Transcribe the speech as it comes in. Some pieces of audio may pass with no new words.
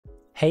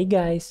Hey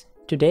guys,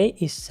 today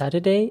is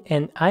Saturday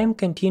and I'm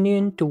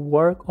continuing to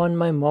work on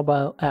my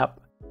mobile app.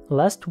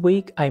 Last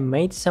week I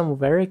made some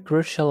very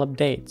crucial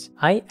updates.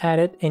 I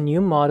added a new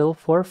model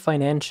for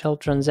financial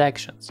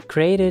transactions,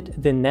 created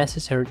the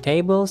necessary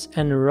tables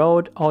and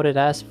wrote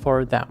Autodesk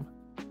for them.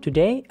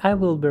 Today I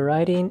will be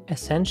writing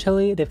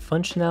essentially the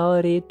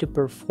functionality to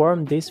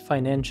perform these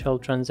financial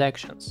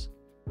transactions.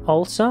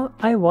 Also,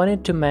 I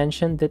wanted to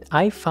mention that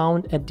I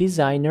found a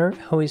designer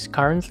who is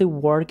currently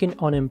working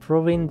on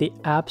improving the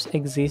app's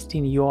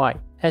existing UI,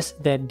 as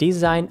the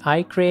design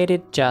I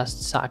created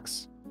just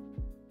sucks.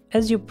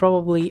 As you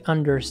probably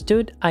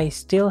understood, I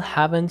still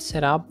haven't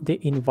set up the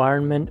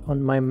environment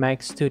on my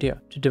Mac Studio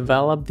to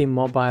develop the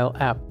mobile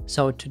app,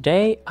 so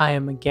today I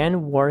am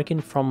again working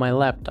from my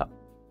laptop.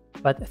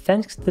 But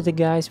thanks to the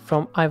guys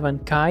from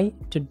Ivankai,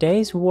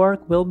 today's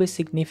work will be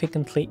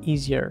significantly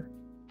easier.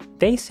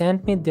 They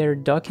sent me their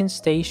docking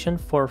station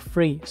for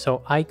free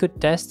so I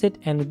could test it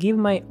and give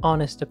my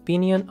honest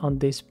opinion on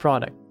this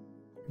product.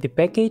 The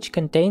package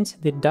contains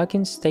the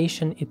docking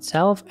station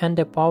itself and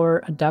a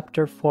power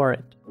adapter for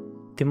it.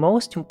 The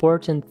most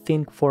important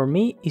thing for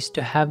me is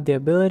to have the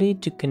ability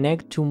to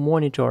connect two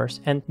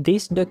monitors, and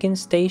this docking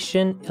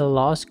station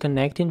allows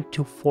connecting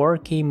to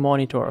 4K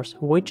monitors,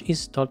 which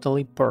is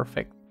totally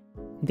perfect.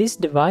 This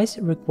device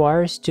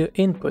requires two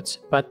inputs,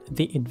 but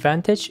the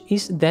advantage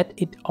is that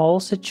it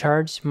also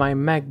charges my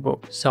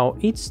MacBook, so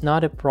it's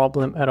not a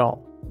problem at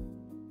all.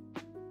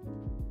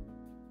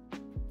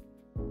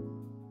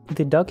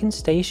 The docking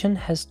station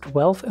has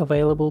 12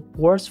 available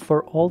ports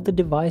for all the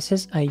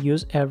devices I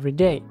use every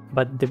day,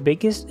 but the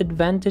biggest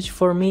advantage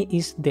for me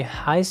is the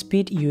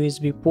high-speed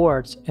USB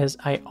ports, as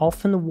I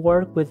often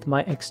work with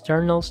my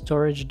external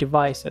storage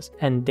devices,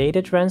 and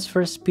data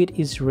transfer speed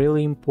is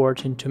really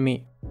important to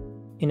me.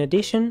 In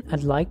addition,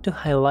 I'd like to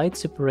highlight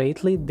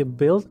separately the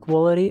build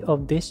quality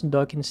of this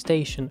docking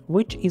station,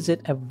 which is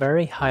at a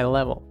very high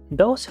level.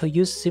 Those who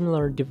use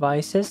similar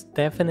devices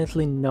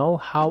definitely know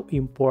how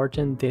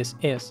important this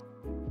is.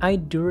 I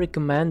do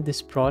recommend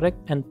this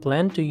product and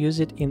plan to use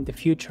it in the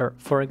future,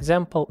 for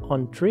example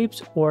on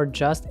trips or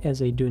just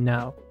as I do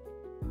now.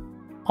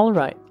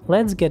 Alright,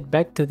 let's get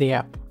back to the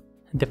app.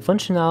 The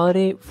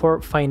functionality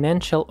for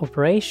financial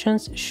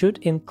operations should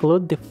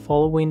include the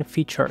following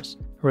features.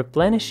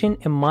 Replenishing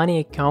a money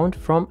account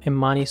from a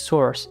money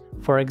source,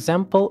 for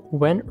example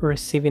when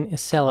receiving a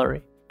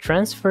salary,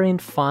 transferring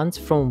funds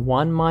from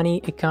one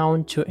money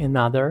account to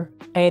another,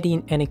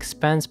 adding an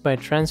expense by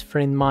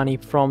transferring money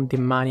from the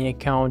money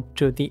account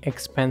to the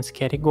expense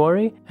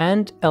category,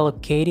 and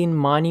allocating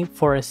money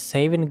for a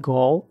saving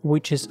goal,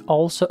 which is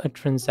also a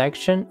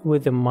transaction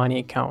with the money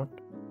account.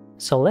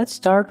 So let's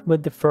start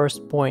with the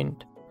first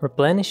point,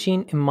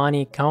 replenishing a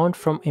money account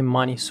from a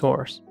money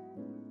source.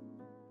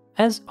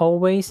 As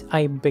always,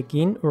 I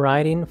begin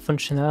writing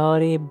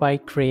functionality by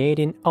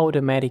creating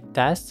automatic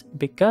tests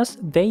because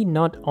they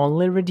not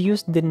only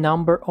reduce the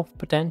number of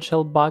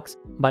potential bugs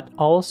but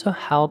also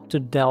help to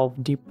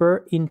delve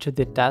deeper into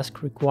the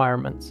task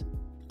requirements.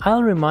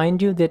 I'll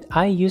remind you that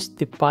I used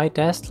the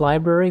PyTest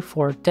library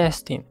for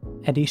testing.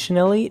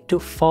 Additionally, to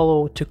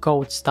follow to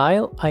code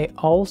style, I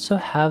also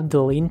have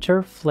the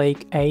linter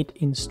Flake 8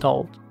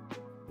 installed.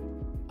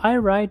 I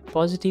write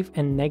positive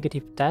and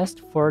negative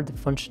tests for the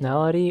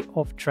functionality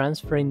of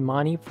transferring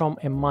money from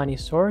a money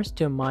source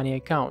to a money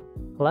account.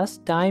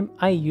 Last time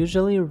I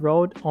usually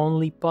wrote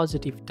only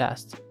positive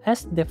tests,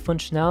 as the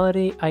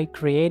functionality I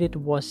created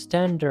was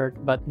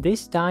standard, but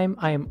this time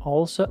I am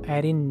also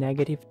adding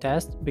negative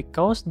tests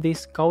because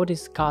this code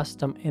is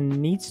custom and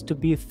needs to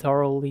be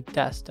thoroughly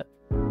tested.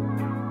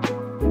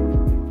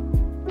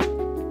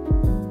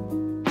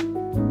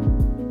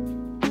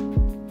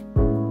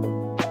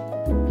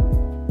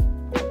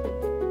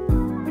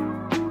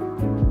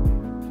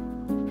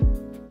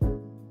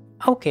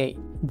 Okay,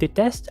 the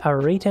tests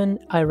are written,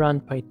 I run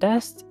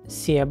PyTest,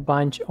 see a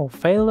bunch of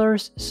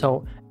failures,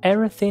 so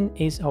everything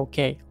is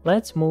okay,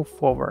 let's move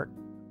forward.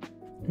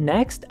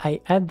 Next,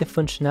 I add the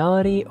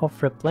functionality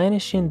of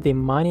replenishing the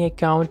money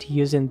account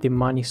using the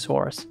money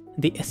source.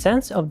 The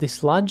essence of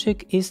this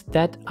logic is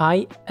that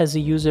I, as a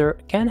user,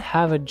 can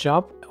have a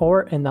job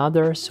or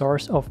another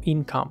source of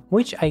income,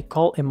 which I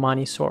call a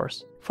money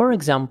source. For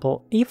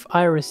example, if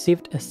I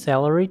received a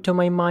salary to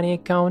my money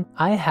account,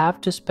 I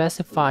have to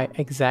specify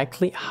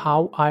exactly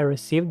how I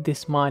received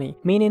this money,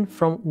 meaning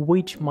from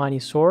which money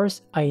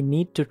source I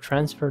need to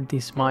transfer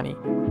this money.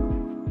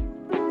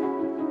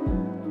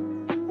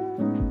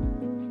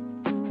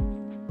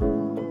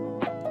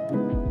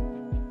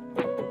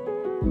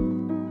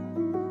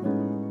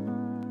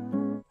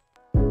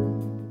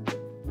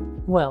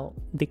 Well,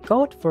 the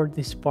code for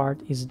this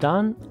part is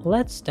done,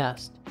 let's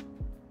test.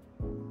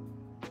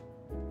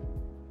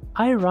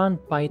 I run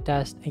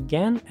PyTest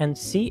again and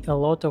see a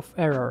lot of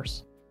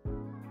errors.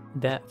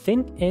 The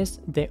thing is,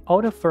 the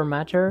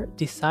auto-formatter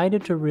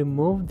decided to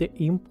remove the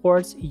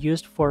imports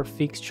used for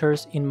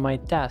fixtures in my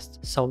test,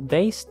 so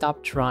they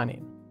stopped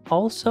running.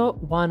 Also,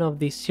 one of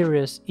the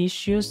serious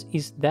issues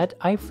is that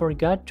I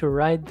forgot to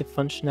write the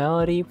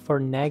functionality for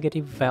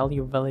negative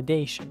value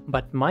validation,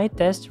 but my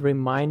test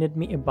reminded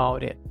me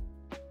about it.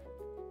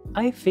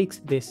 I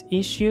fixed these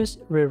issues,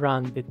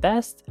 rerun the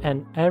test,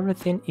 and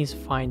everything is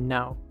fine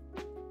now.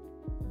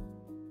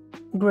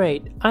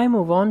 Great, I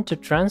move on to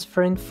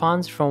transferring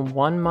funds from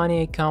one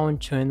money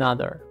account to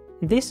another.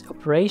 This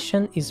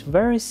operation is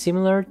very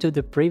similar to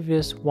the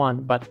previous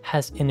one, but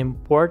has an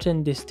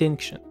important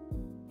distinction.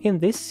 In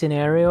this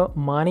scenario,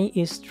 money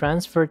is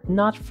transferred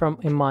not from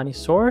a money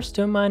source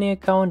to a money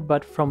account,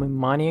 but from a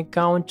money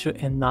account to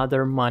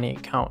another money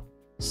account.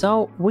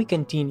 So we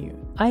continue.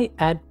 I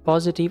add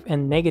positive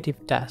and negative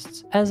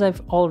tests. As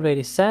I've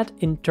already said,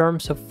 in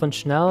terms of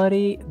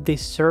functionality,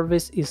 this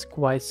service is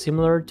quite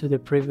similar to the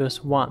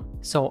previous one.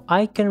 So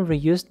I can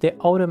reuse the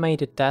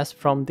automated test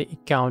from the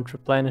account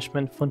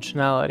replenishment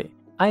functionality.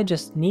 I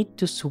just need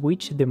to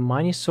switch the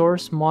money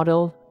source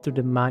model to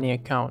the money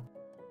account.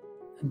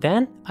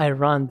 Then I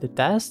run the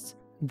tests,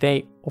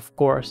 they of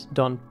course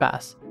don't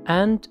pass.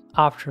 And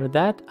after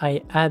that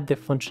I add the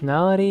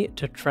functionality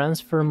to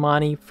transfer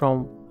money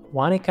from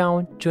one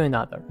account to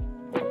another.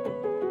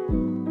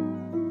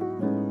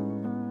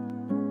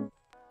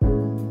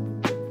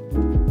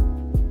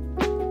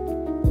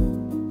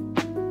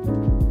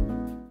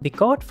 The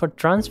code for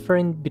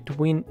transferring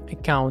between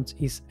accounts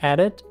is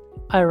added,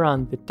 I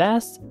run the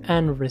test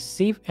and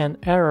receive an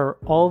error,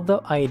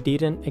 although I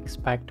didn't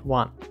expect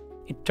one.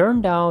 It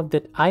turned out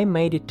that I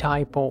made a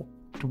typo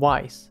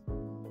twice.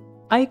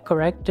 I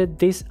corrected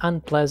this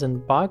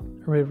unpleasant bug,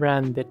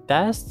 reran the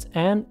tests,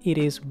 and it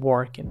is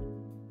working.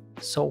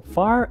 So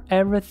far,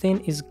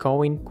 everything is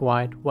going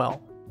quite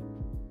well.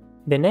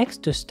 The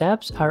next two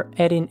steps are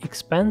adding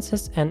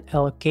expenses and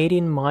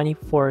allocating money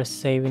for a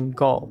saving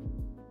goal.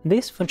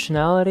 This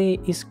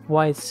functionality is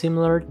quite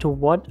similar to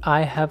what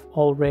I have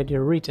already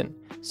written,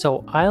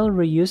 so I'll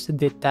reuse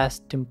the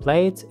test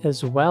templates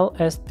as well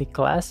as the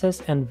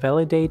classes and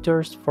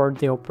validators for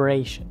the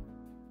operation.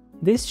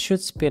 This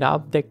should speed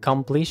up the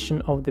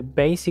completion of the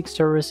basic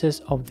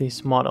services of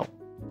this model.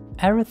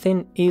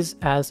 Everything is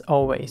as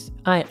always.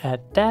 I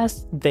add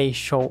tests, they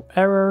show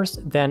errors,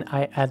 then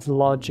I add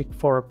logic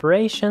for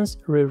operations,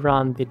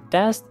 rerun the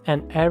test,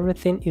 and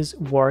everything is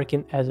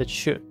working as it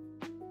should.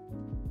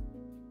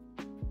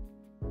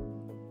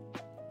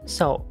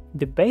 So,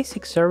 the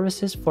basic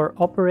services for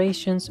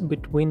operations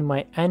between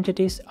my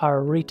entities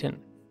are written.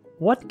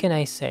 What can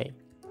I say?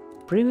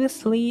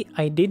 Previously,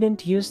 I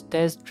didn't use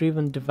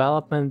test-driven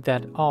development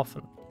that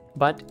often,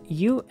 but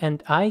you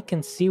and I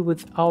can see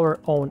with our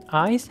own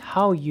eyes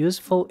how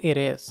useful it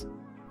is.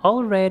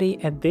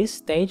 Already at this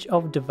stage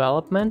of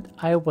development,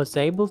 I was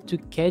able to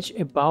catch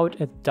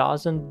about a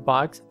dozen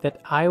bugs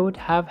that I would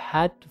have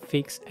had to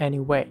fix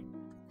anyway.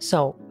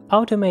 So,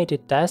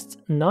 automated tests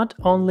not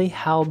only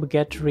help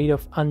get rid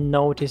of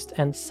unnoticed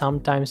and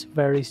sometimes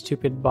very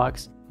stupid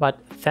bugs, but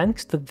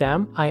thanks to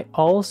them I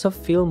also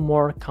feel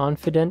more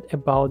confident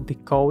about the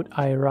code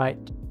I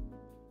write.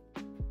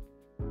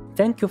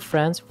 Thank you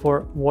friends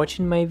for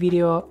watching my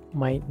video.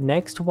 My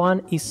next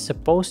one is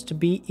supposed to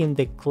be in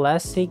the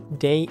classic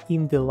day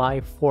in the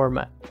life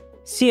format.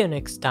 See you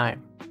next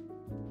time!